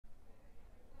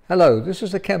Hello, this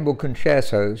is the Kemble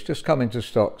Concerto. It's just come into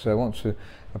stock, so I want to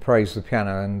appraise the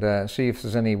piano and see if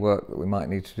there's any work that we might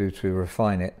need to do to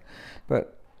refine it.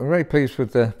 But we're very pleased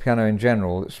with the piano in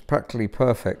general. It's practically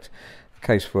perfect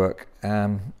casework,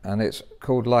 and it's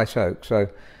called light oak, so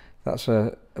that's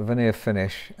a veneer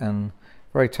finish and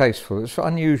very tasteful. It's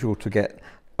unusual to get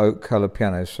oak coloured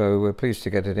pianos, so we're pleased to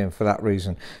get it in for that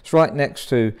reason. It's right next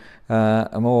to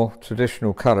a more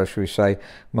traditional colour, shall we say,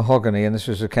 mahogany, and this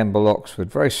is a Kemble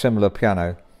Oxford, very similar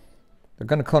piano. We're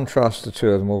going to contrast the two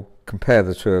of them, or compare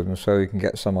the two of them, so you can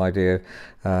get some idea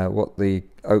what the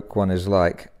oak one is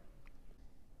like.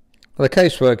 Well, the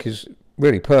casework is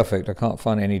really perfect. I can't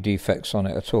find any defects on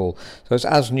it at all, so it's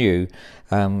as new.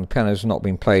 The piano's not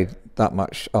been played that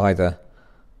much either.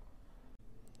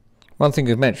 One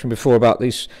thing I've mentioned before about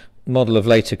this model of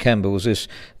later Kembles is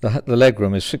the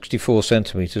legroom is 64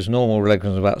 centimetres. Normal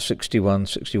legroom is about 61,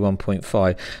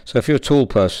 61.5. So if you're a tall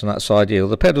person, that's ideal.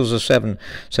 The pedals are 7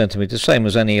 centimetres, same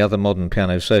as any other modern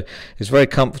piano. So it's very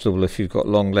comfortable if you've got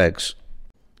long legs.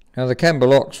 Now the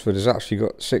Kemble Oxford has actually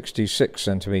got 66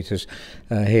 centimetres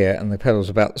here, and the pedals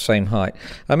are about the same height.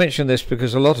 I mention this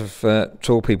because a lot of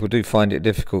tall people do find it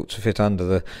difficult to fit under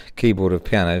the keyboard of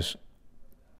pianos.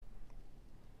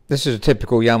 This is a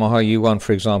typical Yamaha U1,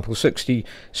 for example,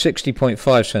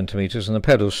 60.5 centimetres, and the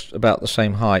pedals about the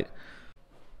same height.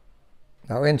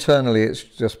 Now internally it's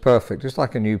just perfect, just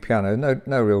like a new piano,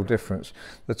 no real difference.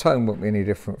 The tone won't be any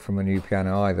different from a new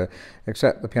piano either,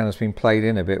 except the piano's been played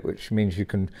in a bit, which means you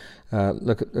can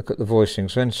look at the voicing.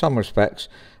 So in some respects,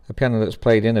 a piano that's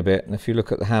played in a bit, and if you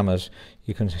look at the hammers,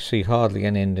 you can see hardly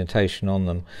any indentation on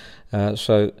them. That's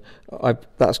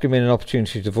given me an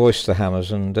opportunity to voice the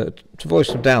hammers and to voice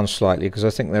them down slightly, because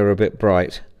I think they're a bit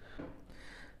bright.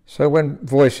 So when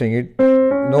voicing, you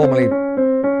normally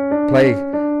play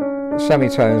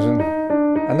semitones,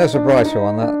 and there's a brighter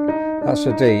one, that's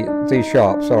a D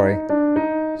sharp, sorry.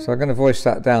 So I'm going to voice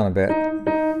that down a bit.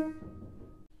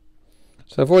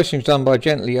 So voicing is done by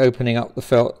gently opening up the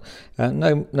felt,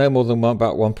 no more than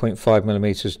about 1.5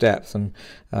 millimeters depth,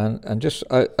 and just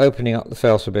opening up the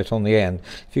felt a bit on the end.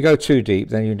 If you go too deep,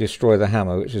 then you destroy the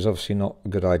hammer, which is obviously not a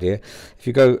good idea. If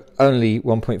you go only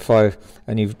 1.5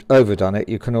 and you've overdone it,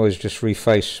 you can always just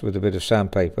reface with a bit of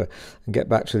sandpaper and get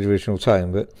back to the original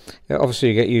tone. But obviously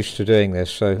you get used to doing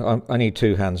this, so I need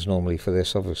two hands normally for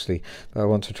this, obviously, but I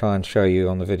want to try and show you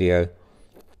on the video.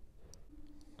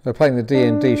 So playing the D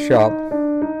and D sharp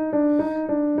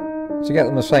to get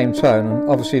them the same tone, and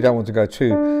obviously you don't want to go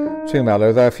too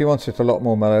mellow, though if you want it a lot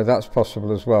more mellow, that's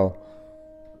possible as well.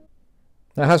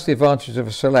 Now it has the advantage of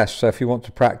a Celeste, so if you want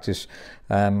to practice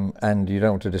and you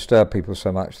don't want to disturb people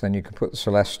so much, then you can put the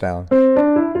Celeste down.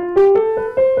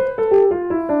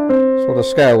 That's what a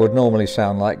scale would normally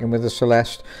sound like, and with the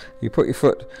Celeste you put your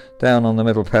foot down on the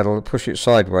middle pedal, push it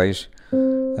sideways,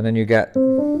 and then you get...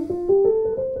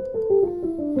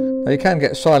 Now you can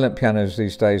get silent pianos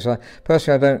these days.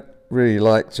 Personally, I don't really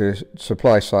like to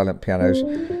supply silent pianos.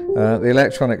 The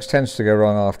electronics tends to go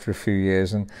wrong after a few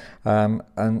years, and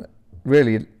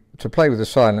really to play with the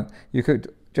silent, you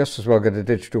could just as well get a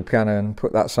digital piano and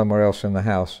put that somewhere else in the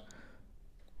house.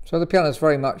 So the piano is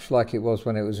very much like it was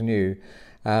when it was new.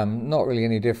 Not really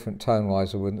any different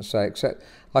tone-wise, I wouldn't say, except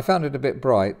I found it a bit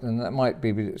bright, and that might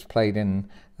be because it's played in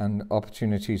and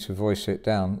opportunity to voice it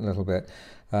down a little bit.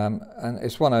 And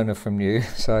it's one owner from new,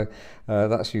 so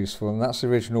that's useful, and that's the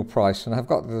original price, and I've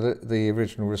got the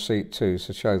original receipt too,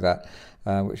 to show that,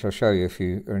 which I'll show you if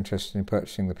you are interested in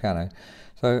purchasing the piano.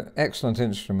 So excellent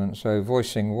instrument. So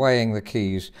voicing, weighing the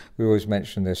keys, we always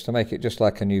mention this to make it just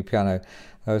like a new piano.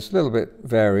 It's a little bit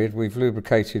varied. We've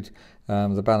lubricated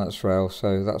the balance rail,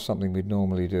 so that's something we'd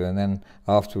normally do, and then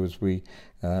afterwards we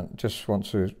just want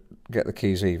to get the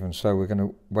keys even, so we're going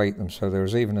to weight them so they're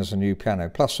as even as a new piano,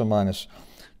 plus or minus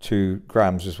 2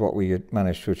 grams is what we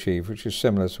managed to achieve, which is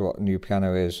similar to what a new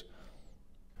piano is.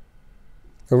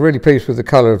 We're really pleased with the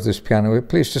colour of this piano. We're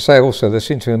pleased to say also they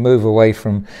seem to move away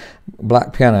from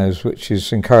black pianos, which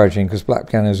is encouraging, because black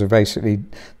pianos are basically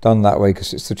done that way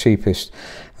because it's the cheapest.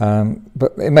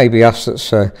 But it may be us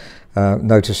that's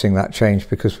noticing that change,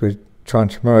 because we're trying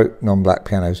to promote non-black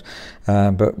pianos,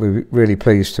 but we're really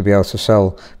pleased to be able to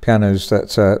sell pianos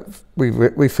that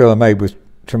we feel are made with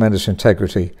tremendous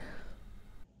integrity.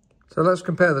 So let's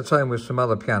compare the tone with some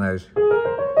other pianos.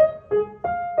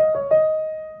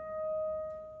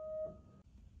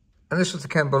 And this is the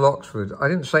Kemble Oxford. I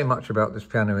didn't say much about this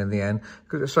piano in the end,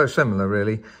 because it's so similar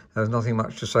really. There's nothing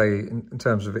much to say in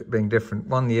terms of it being different.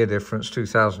 1 year difference,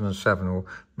 2007, or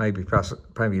maybe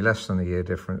less than a year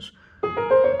difference.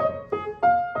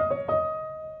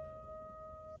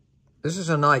 This is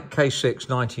a Knight K6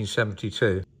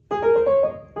 1972.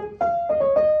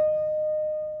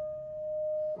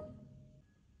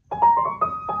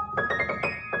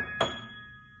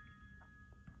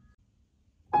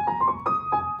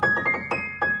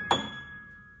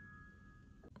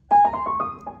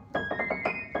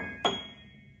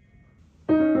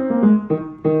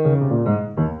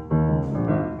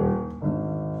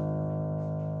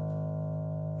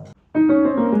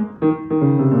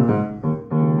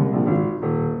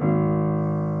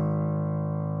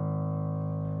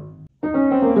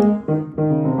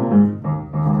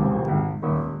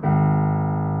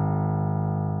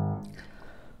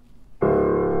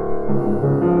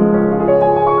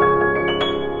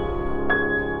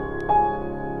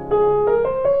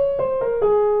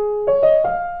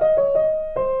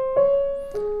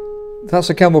 That's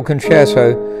a Kemble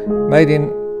Concerto made in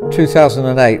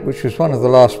 2008, which was one of the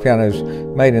last pianos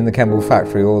made in the Kemble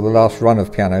factory, or the last run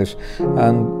of pianos.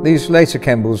 And these later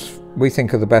Kembles we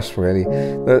think are the best, really.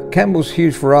 The Kemble's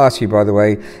huge variety, by the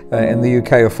way, in the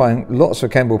UK you'll find lots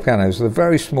of Kemble pianos. They're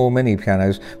very small mini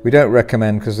pianos. We don't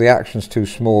recommend because the action's too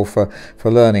small for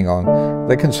learning on.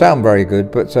 They can sound very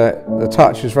good, but the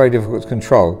touch is very difficult to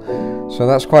control. So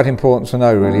that's quite important to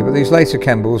know, really. But these later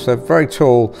Kembles, they're very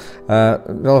tall, a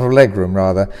lot of leg room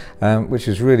rather, which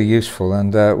is really useful,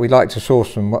 and we like to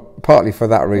source them partly for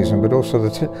that reason, but also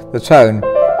the tone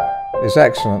is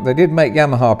excellent. They did make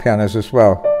Yamaha pianos as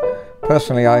well.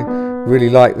 Personally, I really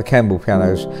like the Kemble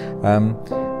pianos.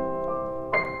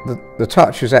 The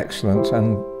touch is excellent,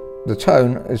 and the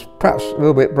tone is perhaps a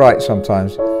little bit bright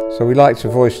sometimes, so we like to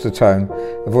voice the tone,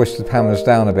 voice the hammers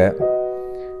down a bit,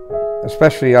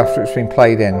 especially after it's been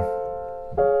played in.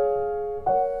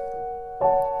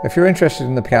 If you're interested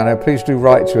in the piano, please do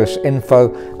write to us,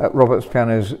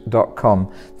 info@robertspianos.com.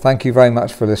 Thank you very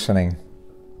much for listening.